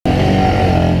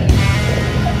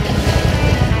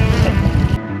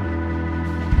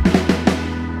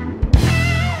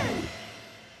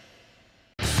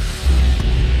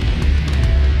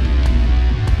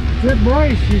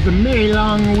is the May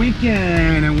long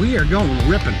weekend and we are going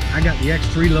ripping. I got the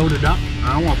X3 loaded up.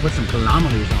 I want to put some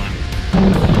kilometers on it.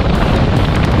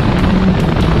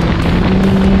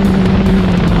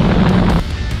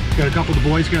 Got a couple of the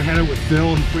boys gonna head out with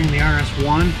Phil. He's bringing the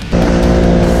RS1.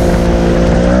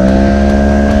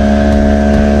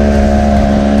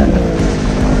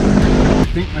 I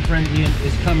think my friend Ian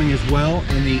is coming as well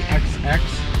in the XX.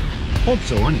 Hope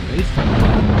so anyways.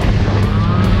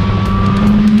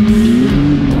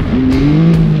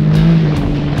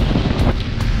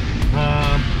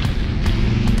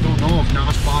 Don't know if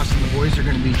Nos Boss and the boys are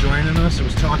going to be joining us. I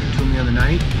was talking to them the other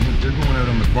night. They're going out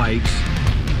on the bikes.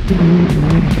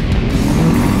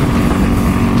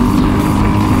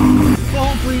 Well,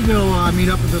 hopefully they'll meet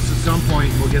up with us at some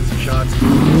point and we'll get some shots.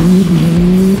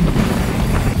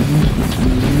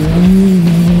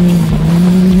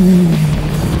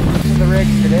 This is the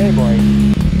rigs today, boys.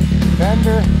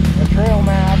 Defender, a Trail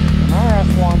Mav, an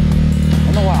RS1,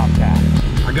 and the Wilcat.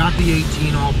 I got the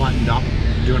 18 all buttoned up,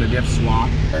 doing a diff swap.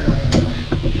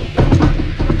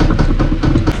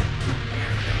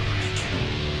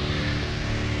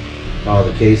 Oh,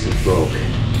 the case is broke.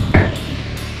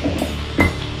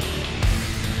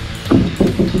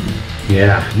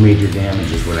 Yeah, major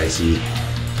damage is what I see.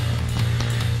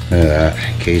 Look at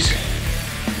that case.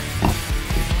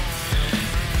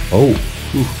 Oh,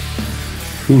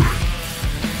 whew.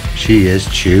 She is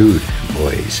chewed,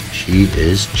 boys. She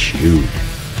is chewed.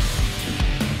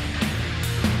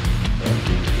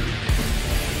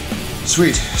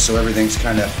 Sweet, so everything's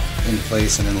kind of in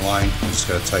place and in line. I just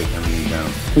gotta tighten everything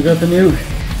down. We got the new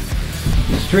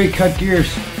straight cut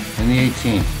gears in the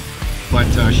 18. But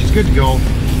she's good to go.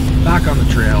 Back on the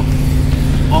trail.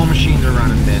 All machines are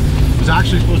running then. I was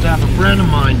actually supposed to have a friend of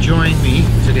mine join me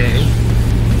today.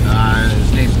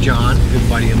 His name's John, a good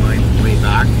buddy of mine from way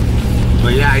back.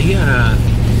 But yeah, he had a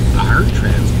heart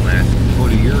transplant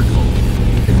about a year ago.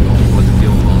 Wasn't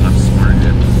feeling well enough this morning to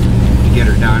get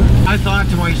her done. I thought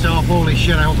to myself, holy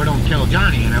shit, I hope I don't kill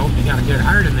Johnny, and I hope you got a good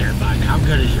heart in there, bud. How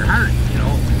good is your heart? You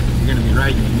know, you're gonna be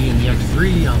riding with me in the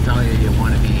X3, I'll tell you, you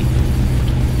wanna be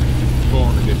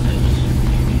pulling a good pace.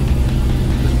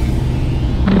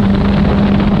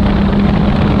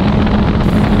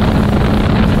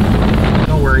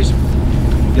 No worries.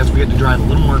 Guess we had to drive a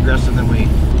little more aggressive than we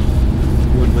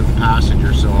would with the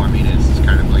passenger, so I mean it's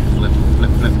kind of like flip,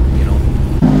 flip, flip, you know.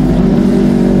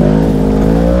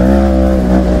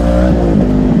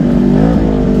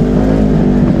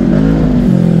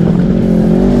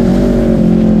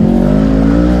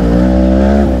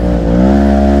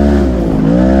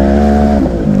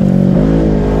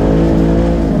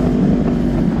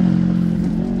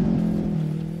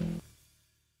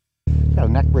 Got a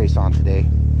neck brace on today.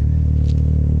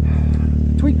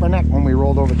 Tweaked my neck when we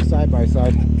rolled over to side by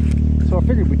side, so I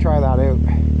figured we'd try that out.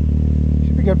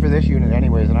 Should be good for this unit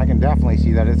anyways, and I can definitely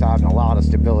see that it's adding a lot of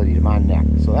stability to my neck,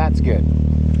 so that's good.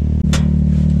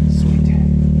 Sweet.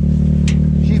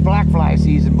 She's black fly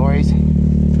season, boys,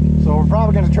 so we're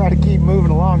probably going to try to keep moving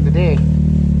along today.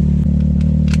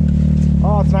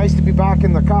 Oh, it's nice to be back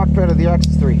in the cockpit of the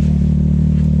X3.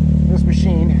 This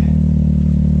machine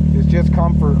is just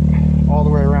comfort all the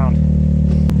way around.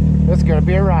 This is going to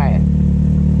be a riot.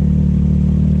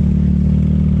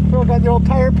 Still got the old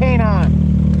tire paint on.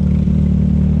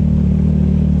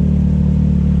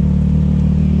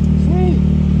 Sweet.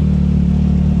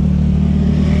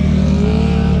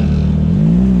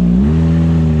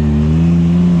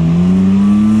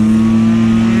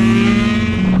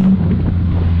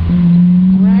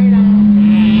 Right on.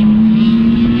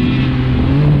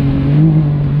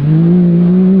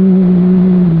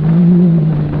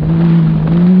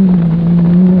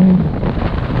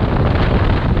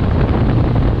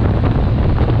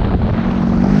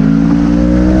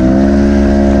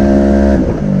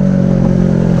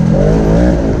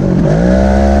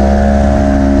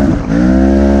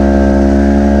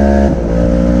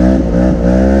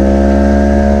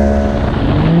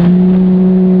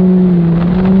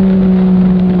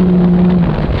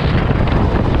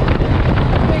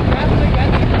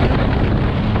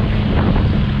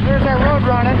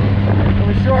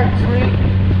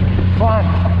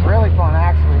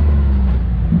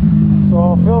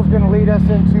 Phil's going to lead us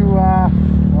into,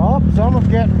 oh, someone's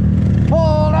getting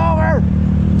pulled over!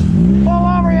 Pull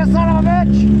over, you son of a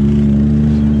bitch!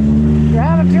 You're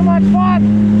having too much fun!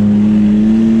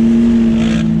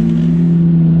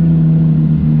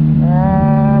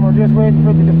 We're just waiting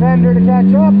for the Defender to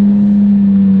catch up.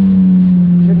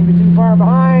 Shouldn't be too far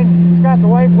behind. He's got the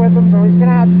wife with him, so he's going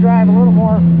to have to drive a little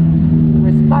more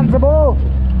responsible.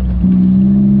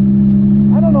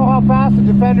 I don't know how fast the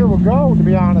Defender will go, to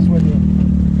be honest with you.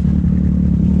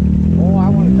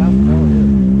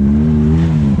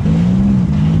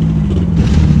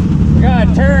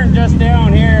 turn just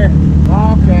down here.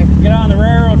 Okay. Get on the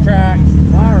railroad tracks.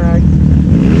 All right.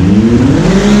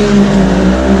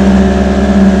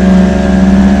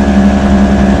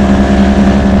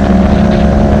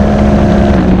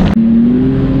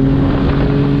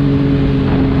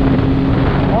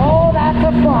 Oh, that's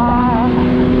a fire.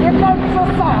 Here comes the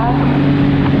sun.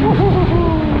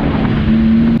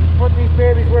 Put these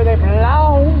babies where they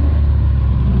belong.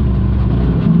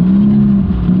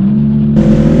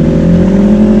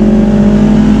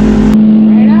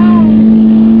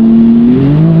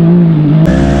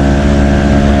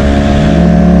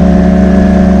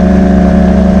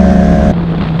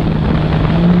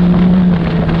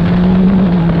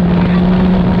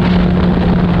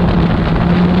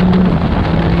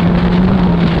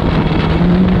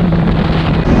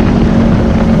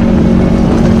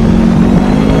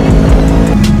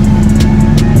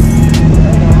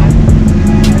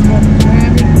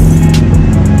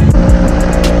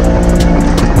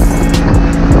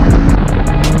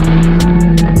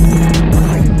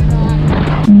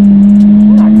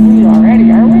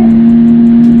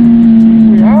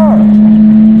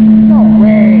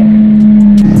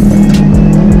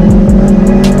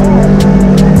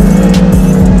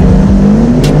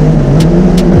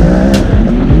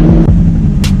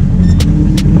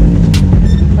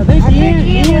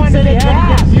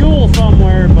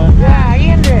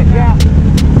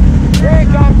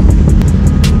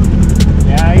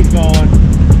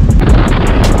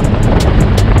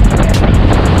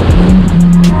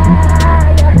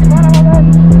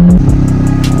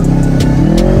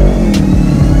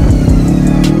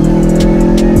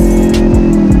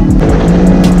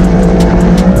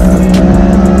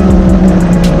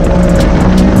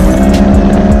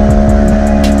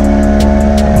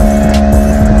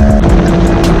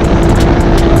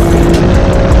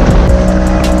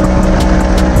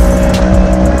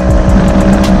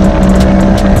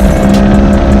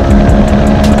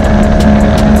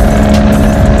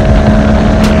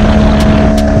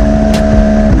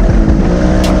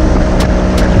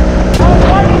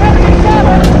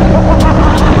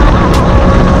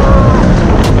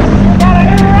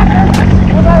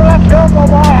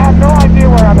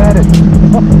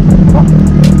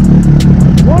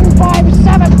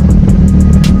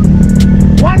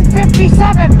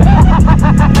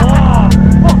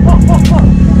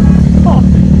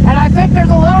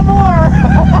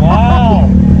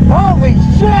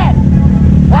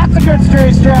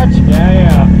 Stretch.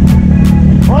 Yeah.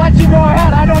 We'll let you go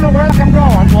ahead. I don't know where I'm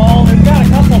going. Well, we've got a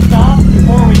couple stops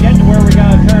before we get to where we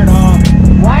gotta turn off.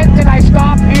 Why did I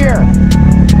stop here?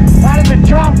 That is a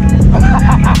jump.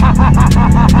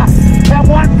 That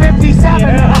 157.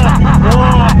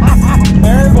 Yeah.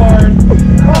 Airborne.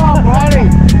 Oh, buddy.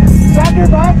 Send her,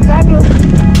 bud. Send her.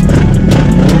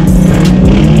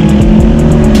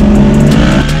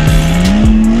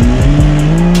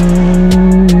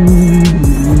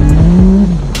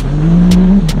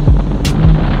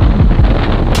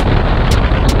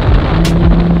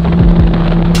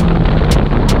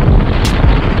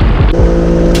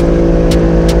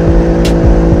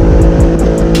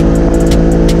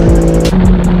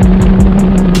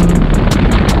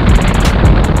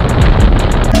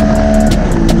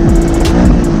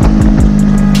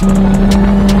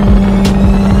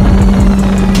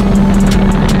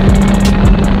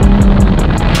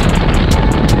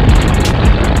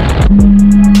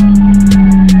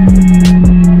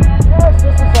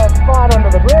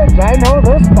 I know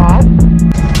this spot.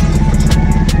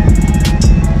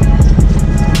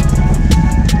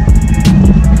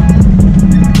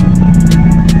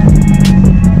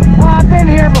 Oh, I've been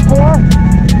here before.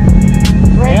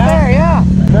 Right there, yeah.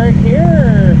 Right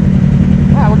here?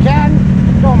 Yeah, we can.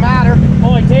 Don't matter.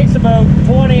 Only takes about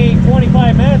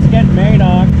 20-25 minutes to get to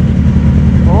Madoc.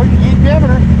 Oh, you keep giving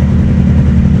her.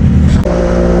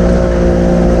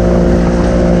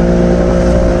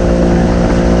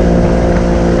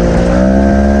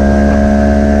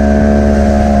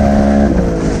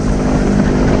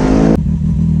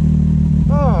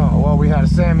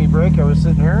 Break. I was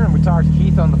sitting here and we talked to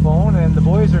Keith on the phone, and the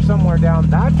boys are somewhere down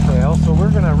that trail, so we're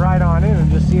gonna ride on in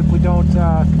and just see if we don't hook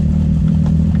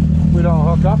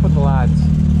up with the lads.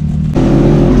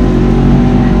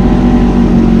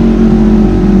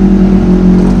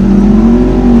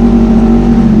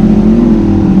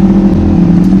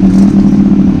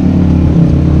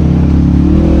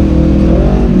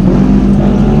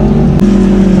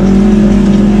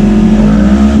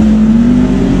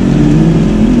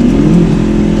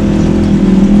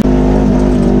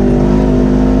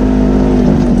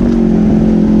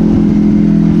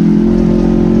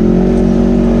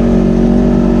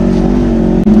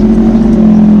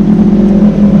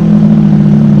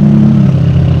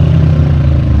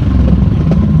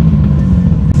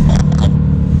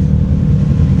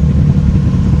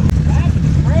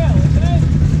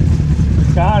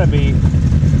 gotta be.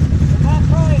 That's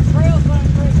probably a trail sign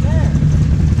right there.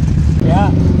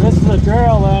 Yeah, this is a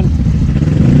trail then.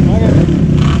 Look at it.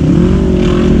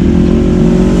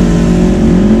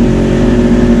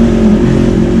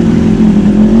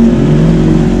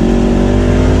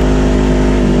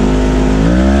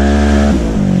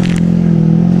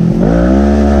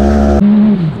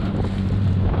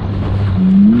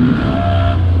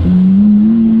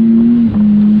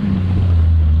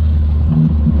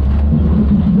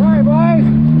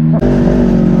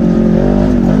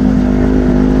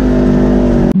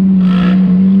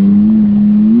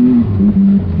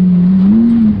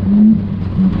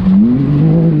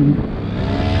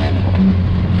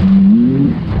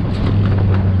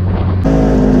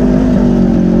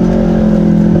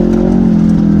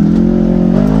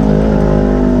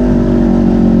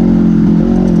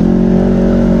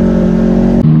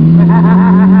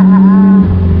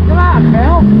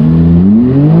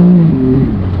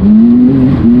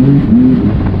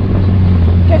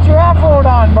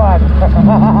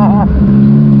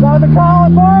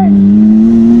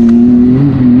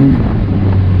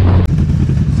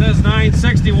 Says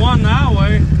 961 that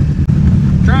way.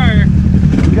 Try.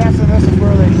 I'm guessing this is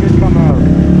where they should come out.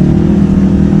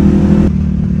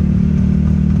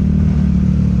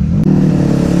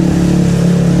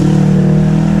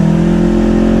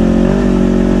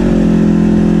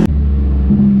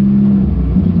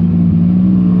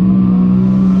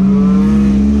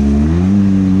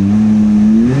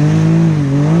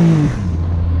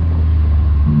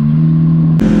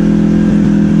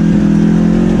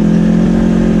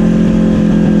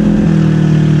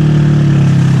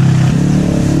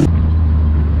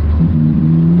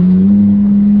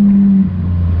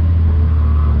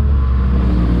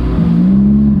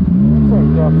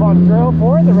 Fun trail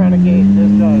for the Renegade,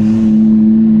 this does.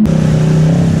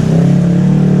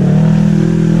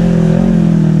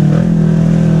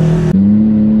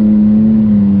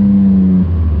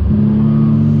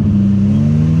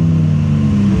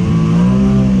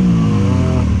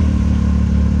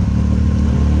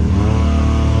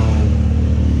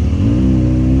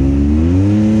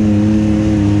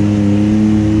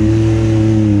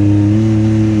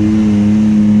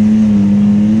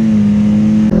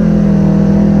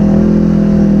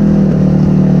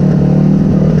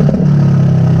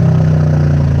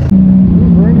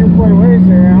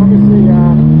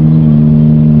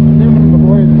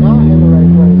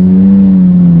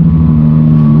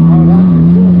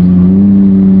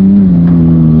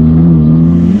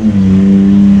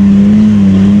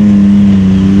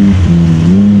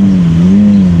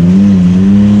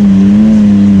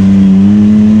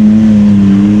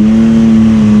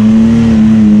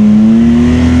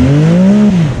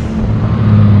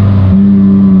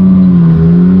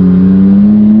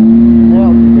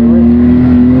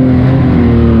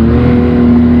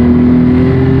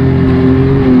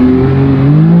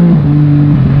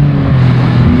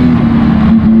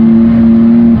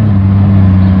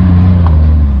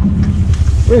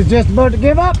 Just about to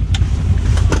give up. Try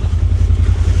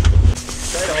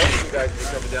to hope you guys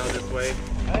are coming down this way.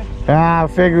 I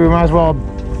figure we might as well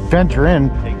venture in.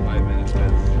 Take 5 minutes,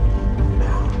 but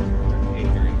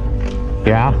it's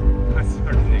Yeah? I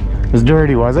started ignorant. It was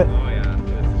dirty, was it? Oh yeah,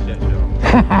 it's a shit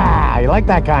show. You like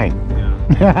that kind?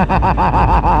 Yeah.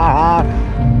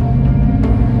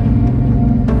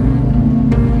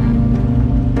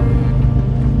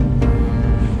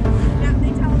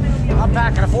 I'm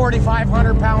packing a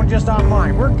 4,500 pound just on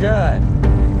mine. We're good.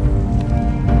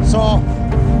 So,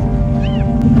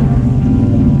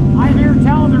 I hear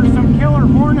tell there's some killer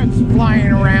hornets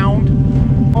flying around.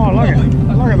 Oh, look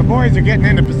at the boys are getting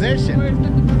into position.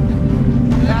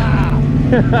 Ah.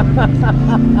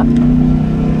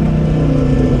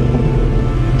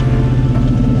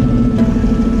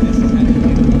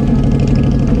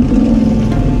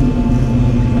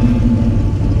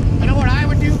 You know what I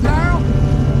would do, Karl?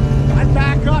 I'd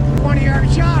back up 20-yard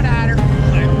shot at her.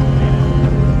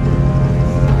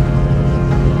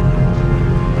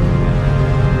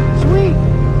 Sweet.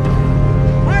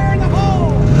 Fire in the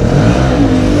hole.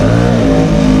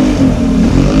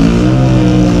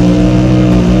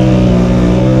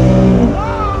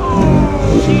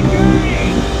 Oh, she's dirty.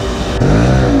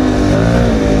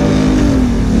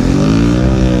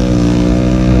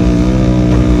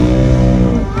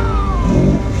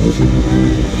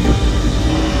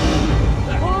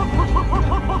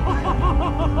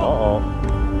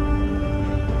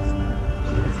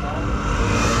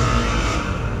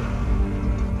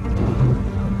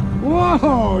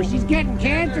 Whoa, she's getting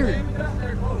cantered.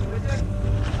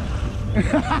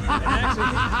 Actually,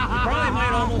 you probably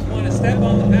might almost want to step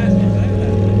on the passenger side of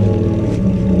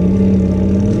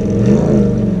that.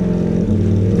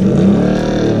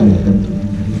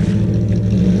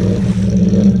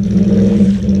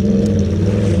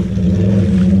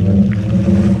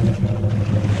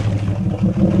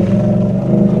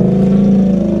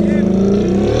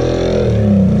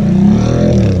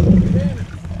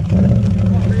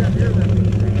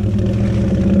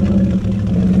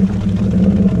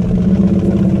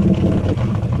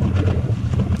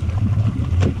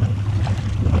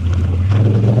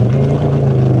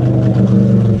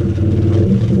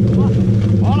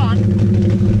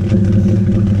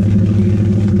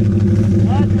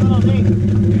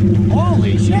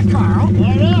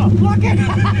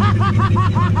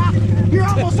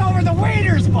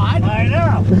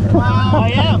 I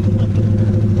am.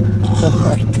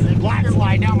 Black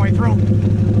fly down my throat.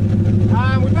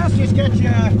 We best just get you.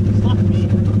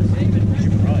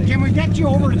 Can we get you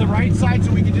over to the right side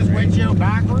so we can just wedge you out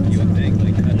backwards? You would think,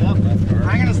 like, cut out left car.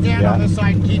 I'm gonna stand on this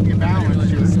side and keep you balanced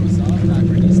here.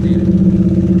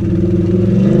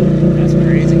 That's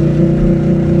crazy.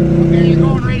 Okay, you're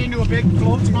going right into a big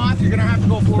float spot. You're gonna have to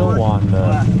go forward. Still on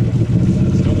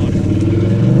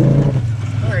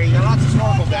There you go. Lots of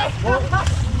snorkel depth.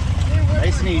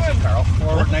 Nice and easy, Carl.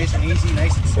 Forward, nice and easy,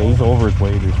 nice and slow. He's over his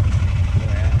wager.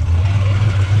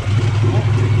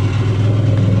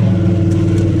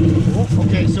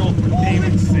 Okay, so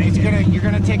you're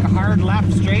gonna take a hard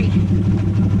left straight.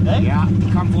 Hey? Yeah,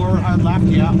 come forward, hard left.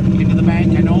 Yeah, into the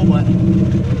bank. I know, but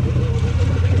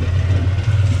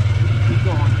keep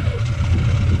going.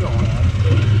 Keep going.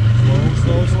 Slow,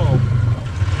 slow, slow.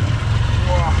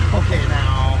 Whoa. Okay,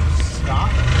 now stop.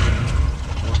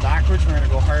 Go backwards. We're gonna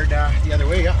go hard the other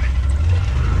way. Yeah.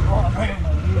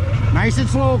 Nice and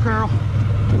slow, Karl.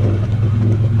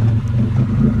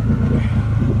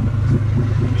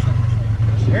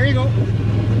 There you go.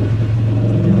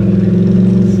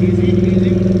 Easy,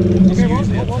 easy. Okay, whoa.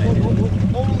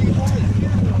 Holy moly.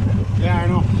 Yeah, I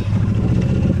know.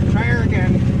 Try her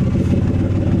again.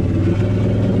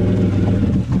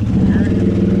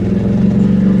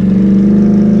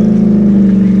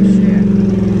 Shit.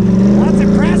 That's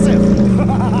impressive.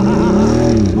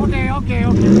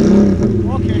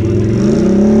 Okay.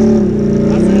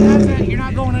 That's it. You're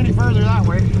not going any further that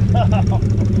way.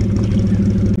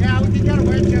 Yeah, we can get a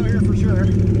wedge out here for sure.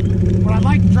 But I'd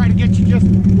like to try to get you just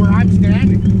where I'm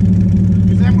standing.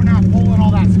 Because then we're not pulling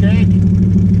all that stake.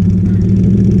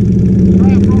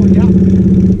 Try it forward, yeah.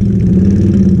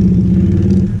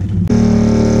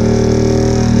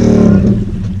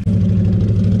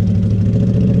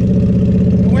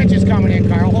 The winch is coming in,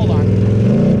 Karl. Hold on.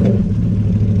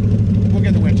 We'll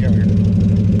get the winch out here.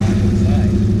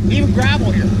 Even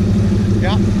gravel here.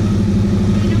 Yeah.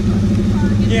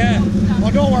 Yeah.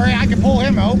 Well, don't worry, I can pull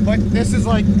him out, but this is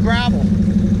like gravel.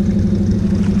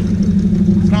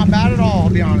 It's not bad at all, I'll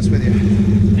be honest with you.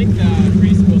 I think the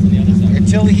grease goes on the other side.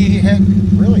 Until he hit,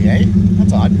 really, eh?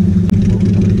 That's odd.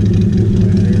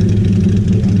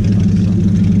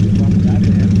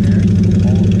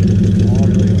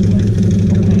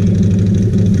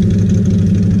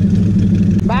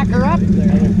 Back her up.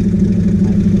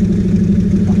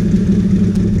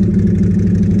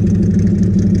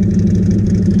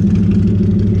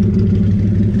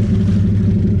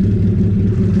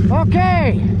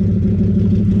 Okay,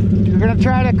 you're gonna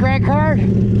try to crank hard.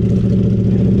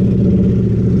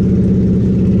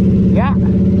 Yeah.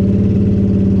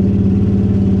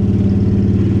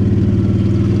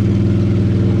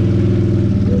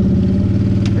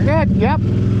 You're good. Yep.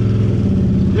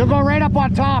 You'll go right up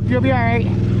on top. You'll be all right.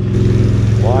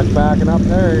 Watch backing up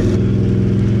there.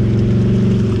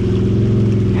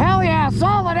 Hell yeah!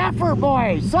 Solid effort,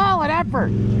 boys. Solid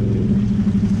effort.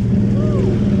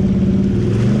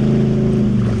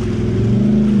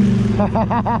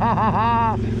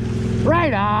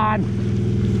 Right on.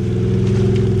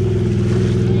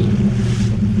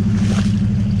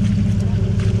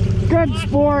 Good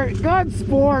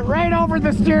sport, right over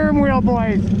the steering wheel,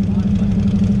 boys.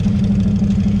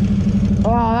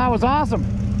 Oh, that was awesome.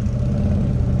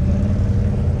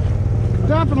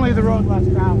 Definitely the road less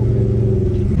traveled.